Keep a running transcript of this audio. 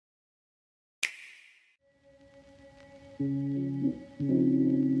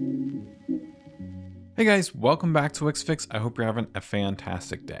Hey guys, welcome back to Wix Fix. I hope you're having a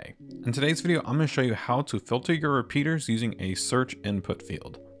fantastic day. In today's video, I'm going to show you how to filter your repeaters using a search input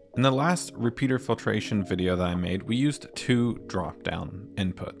field. In the last repeater filtration video that I made, we used two drop-down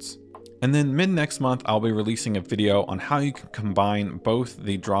inputs. And then mid next month, I'll be releasing a video on how you can combine both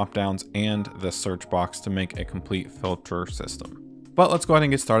the drop-downs and the search box to make a complete filter system. But let's go ahead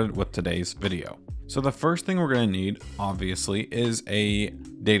and get started with today's video. So the first thing we're going to need, obviously, is a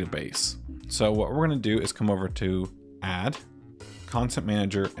database. So what we're going to do is come over to Add, Content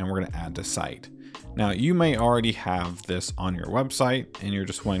Manager, and we're going to add to site. Now you may already have this on your website and you're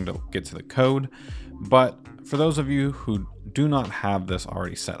just wanting to get to the code, but for those of you who do not have this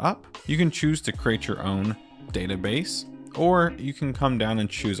already set up, you can choose to create your own database, or you can come down and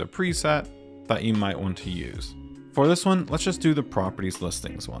choose a preset that you might want to use. For this one, let's just do the properties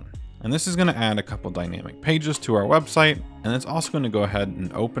listings one. And this is going to add a couple dynamic pages to our website, and it's also going to go ahead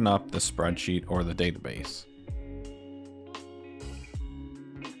and open up the spreadsheet or the database.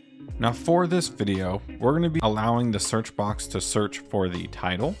 Now for this video, we're going to be allowing the search box to search for the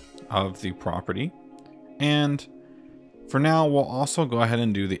title of the property. And for now, we'll also go ahead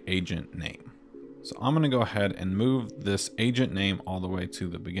and do the agent name. So I'm going to go ahead and move this agent name all the way to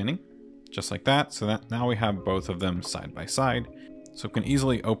the beginning, just like that. So that now we have both of them side by side. So we can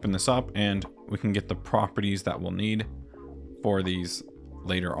easily open this up and we can get the properties that we'll need for these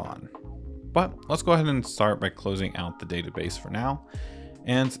later on. But let's go ahead and start by closing out the database for now.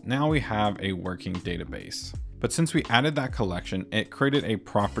 And now we have a working database. But since we added that collection, it created a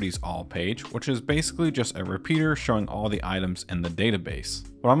properties all page, which is basically just a repeater showing all the items in the database.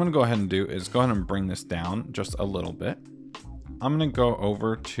 What I'm going to go ahead and do is go ahead and bring this down just a little bit. I'm going to go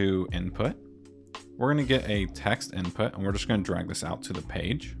over to input. We're going to get a text input and we're just going to drag this out to the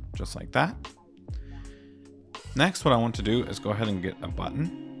page just like that. Next, what I want to do is go ahead and get a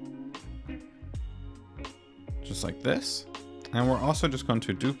button just like this. And we're also just going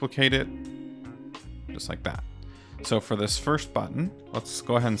to duplicate it just like that. So for this first button, let's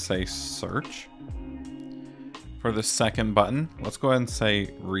go ahead and say search. For the second button, let's go ahead and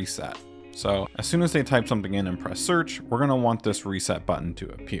say reset. So as soon as they type something in and press search, we're going to want this reset button to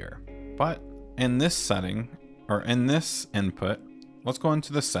appear. But in this setting, or in this input, let's go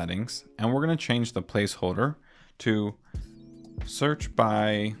into the settings and we're going to change the placeholder to search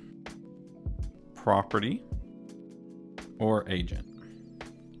by property or agent,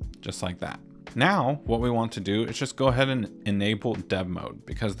 just like that. Now, what we want to do is just go ahead and enable dev mode,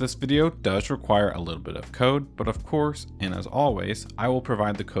 because this video does require a little bit of code, but of course, and as always, I will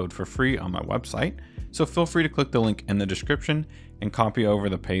provide the code for free on my website. So feel free to click the link in the description and copy over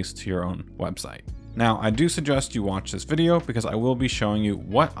the paste to your own website. Now, I do suggest you watch this video because I will be showing you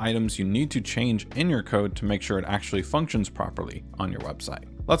what items you need to change in your code to make sure it actually functions properly on your website.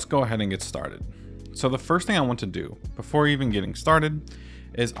 Let's go ahead and get started. So the first thing I want to do before even getting started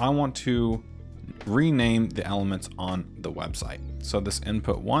is I want to rename the elements on the website. So this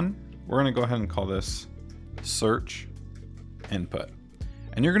input one, we're going to go ahead and call this search input.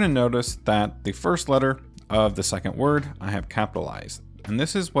 And you're going to notice that the first letter of the second word I have capitalized. And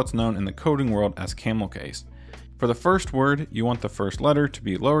this is what's known in the coding world as camel case. For the first word, you want the first letter to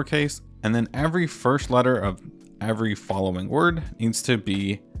be lowercase, and then every first letter of every following word needs to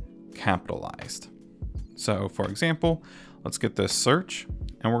be capitalized. So for example, let's get this search,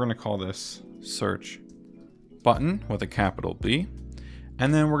 and we're going to call this search button with a capital B.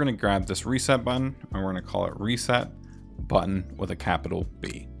 And then we're going to grab this reset button and we're going to call it reset button with a capital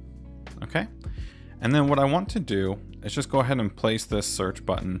B. Okay. And then what I want to do is just go ahead and place this search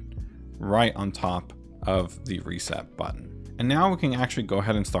button right on top of the reset button. And now we can actually go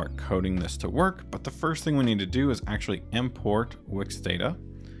ahead and start coding this to work. But the first thing we need to do is actually import Wix data.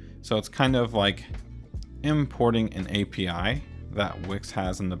 So it's kind of like importing an API that Wix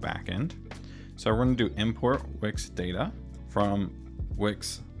has in the back end. So we're going to do import Wix data from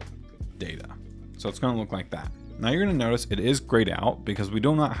Wix data. So it's going to look like that. Now you're going to notice it is grayed out because we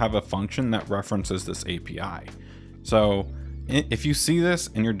do not have a function that references this API. So if you see this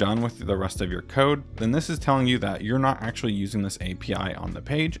and you're done with the rest of your code, then this is telling you that you're not actually using this API on the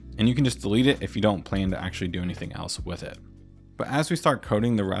page, and you can just delete it if you don't plan to actually do anything else with it. But as we start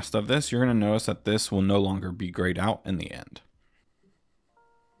coding the rest of this, you're going to notice that this will no longer be grayed out in the end.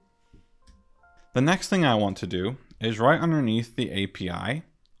 The next thing I want to do is right underneath the API,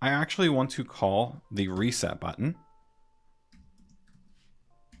 I actually want to call the reset button.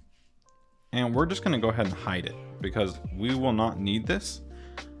 And we're just going to go ahead and hide it because we will not need this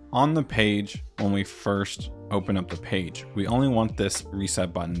on the page when we first open up the page. We only want this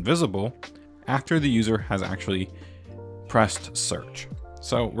reset button visible after the user has actually pressed search.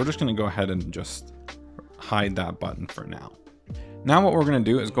 So we're just going to go ahead and just hide that button for now. Now what we're going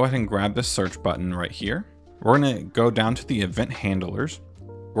to do is go ahead and grab this search button right here. We're going to go down to the event handlers.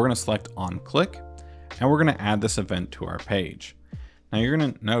 We're going to select on click, and we're going to add this event to our page. Now you're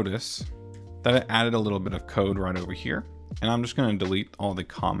going to notice that it added a little bit of code right over here. And I'm just going to delete all the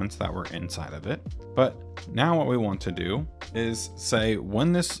comments that were inside of it. But now what we want to do is say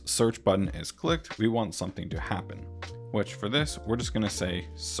when this search button is clicked, we want something to happen, which for this, we're just going to say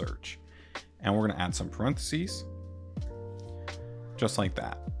search. And we're going to add some parentheses, just like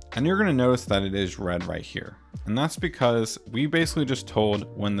that. And you're going to notice that it is red right here. And that's because we basically just told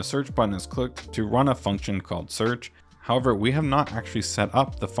when the search button is clicked to run a function called search. However, we have not actually set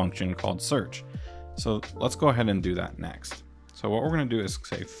up the function called search. So let's go ahead and do that next. So what we're going to do is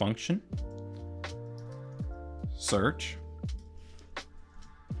say function search,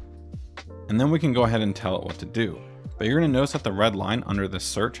 and then we can go ahead and tell it what to do. But you're going to notice that the red line under the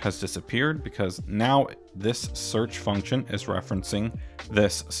search has disappeared because now this search function is referencing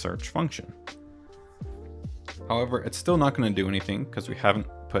this search function. However, it's still not going to do anything because we haven't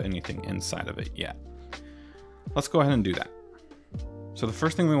put anything inside of it yet. Let's go ahead and do that. So the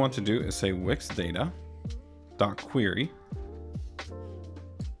first thing we want to do is say Wix data.query.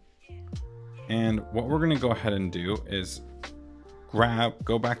 And what we're going to go ahead and do is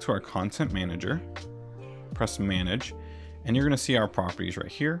go back to our content manager, press manage, and you're going to see our properties right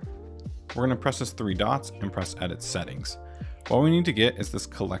here. We're going to press this 3 dots and press edit settings. What we need to get is this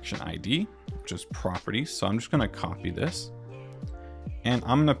collection ID, which is properties. So I'm just going to copy this and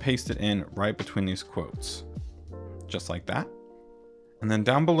I'm going to paste it in right between these quotes, just like that. And then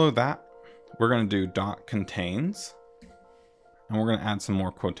down below that, we're going to do .contains, and we're going to add some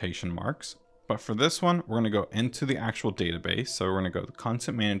more quotation marks. But for this one, we're going to go into the actual database. So we're going to go to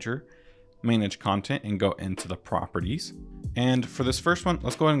content manager, manage content, and go into the properties. And for this first one,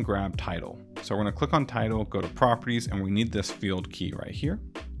 let's go ahead and grab title. So we're going to click on title, go to properties, and we need this field key right here.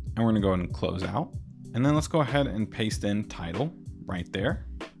 And we're going to go ahead and close out. And then let's go ahead and paste in title right there.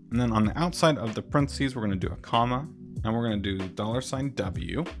 And then on the outside of the parentheses, we're going to do a comma. And we're going to do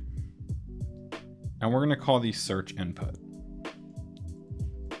 $W, and we're going to call these search input,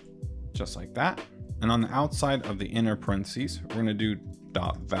 just like that. And on the outside of the inner parentheses, we're going to do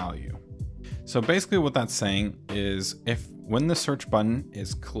 .value. So basically what that's saying is when the search button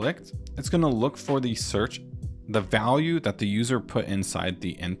is clicked, it's going to look for the value that the user put inside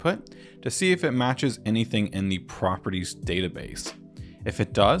the input to see if it matches anything in the properties database. If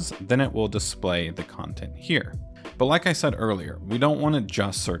it does, then it will display the content here. But like I said earlier, we don't want to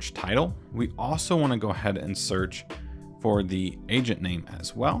just search title. We also want to go ahead and search for the agent name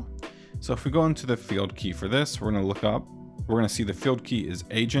as well. So if we go into the field key for this, we're going to look up, we're going to see the field key is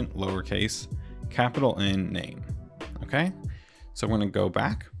agent, lowercase, capital N, name. Okay. So we're going to go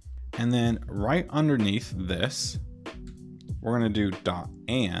back, and then right underneath this, we're going to do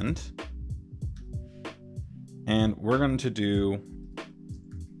and we're going to do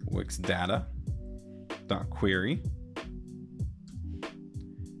Wix data.query.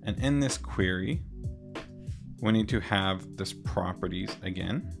 And in this query, we need to have this properties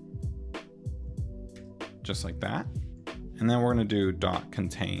again, just like that. And then we're going to do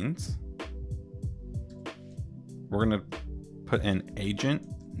 .contains. We're going to put in agent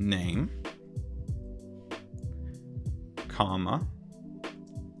name, comma,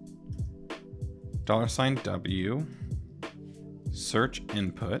 $W, search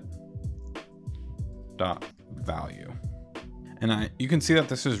input, .value. And you can see that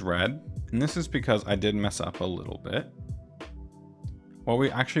this is red, and this is because I did mess up a little bit. What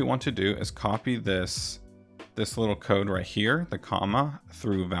we actually want to do is copy this little code right here, the comma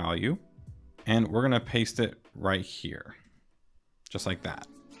through value, and we're going to paste it right here, just like that.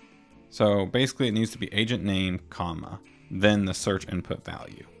 So basically it needs to be agent name, comma, then the search input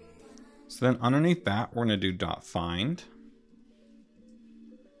value. So then underneath that, we're going to do .find.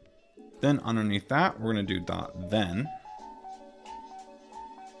 Then underneath that, we're going to do .then.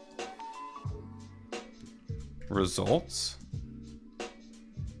 Results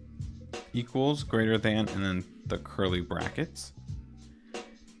equals greater than, and then the curly brackets.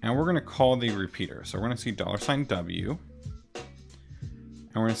 And we're going to call the repeater. So we're going to see $W, and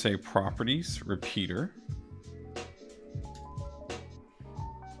we're going to say properties repeater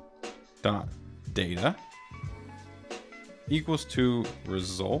dot data equals to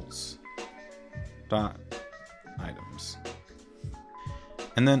results dot items.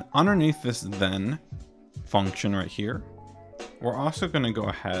 And then underneath this then function right here, we're also going to go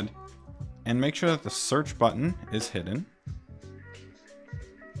ahead and make sure that the search button is hidden.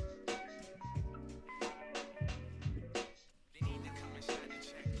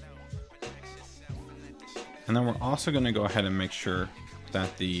 And then we're also going to go ahead and make sure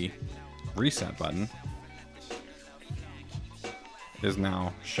that the reset button is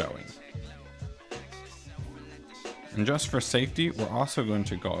now showing. And just for safety, we're also going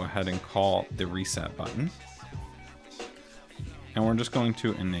to go ahead and call the reset button. And we're just going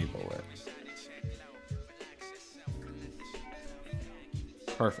to enable it.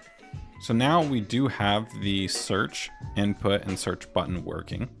 Perfect. So now we do have the search input and search button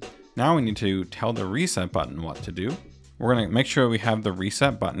working. Now we need to tell the reset button what to do. We're going to make sure we have the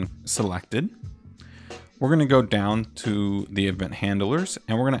reset button selected. We're going to go down to the event handlers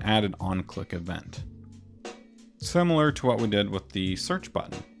and we're going to add an on-click event. Similar to what we did with the search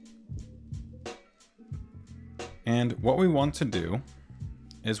button. And what we want to do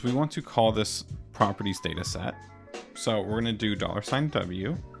is we want to call this properties data set. So we're going to do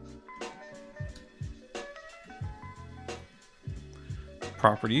 $W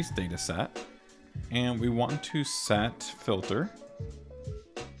properties data set, and we want to set filter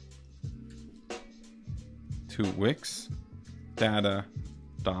to Wix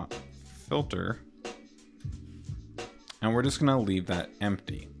data.filter, and we're just going to leave that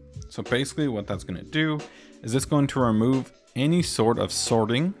empty. So basically what that's going to do is it's going to remove any sort of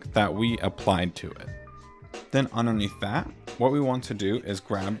sorting that we applied to it. Then underneath that, what we want to do is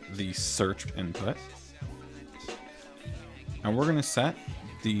grab the search input, and we're going to set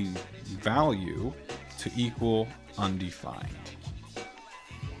the value to equal undefined.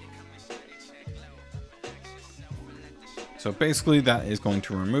 So basically that is going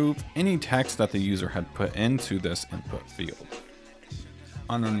to remove any text that the user had put into this input field.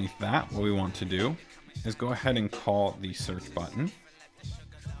 Underneath that, what we want to do is go ahead and call the search button.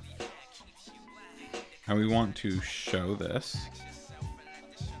 And we want to show this.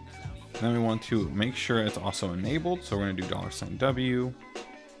 And then we want to make sure it's also enabled. So we're going to do $W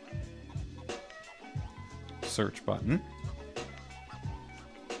search button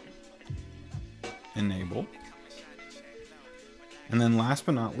enable. And then last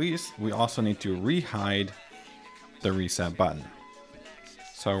but not least, we also need to rehide the reset button.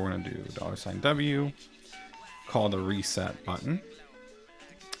 So we're going to do $W, call the reset button,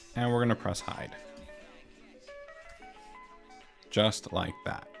 and we're going to press hide. Just like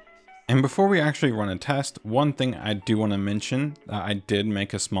that. And before we actually run a test, one thing I do want to mention that I did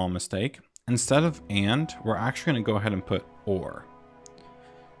make a small mistake. Instead of and, we're actually going to go ahead and put or.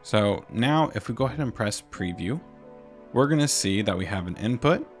 So now if we go ahead and press preview, we're going to see that we have an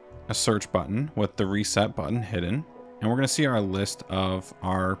input, a search button with the reset button hidden, and we're going to see our list of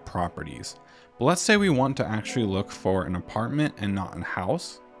our properties. But let's say we want to actually look for an apartment and not a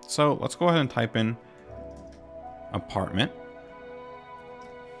house. So let's go ahead and type in apartment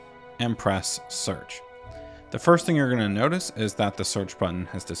and press search. The first thing you're going to notice is that the search button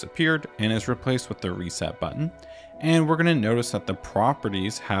has disappeared and is replaced with the reset button. And we're going to notice that the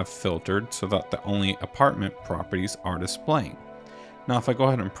properties have filtered so that the only apartment properties are displaying. Now, if I go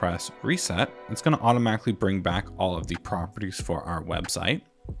ahead and press reset, it's going to automatically bring back all of the properties for our website.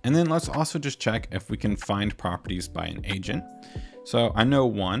 And then let's also just check if we can find properties by an agent. So I know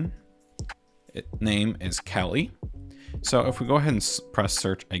one name is Kelly. So if we go ahead and press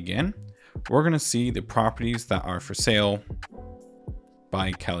search again, we're going to see the properties that are for sale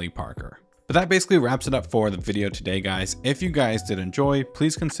by Kelly Parker. But that basically wraps it up for the video today, guys. If you guys did enjoy,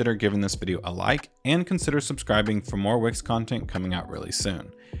 please consider giving this video a like and consider subscribing for more Wix content coming out really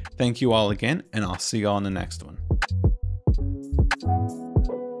soon. Thank you all again, and I'll see you all in the next one.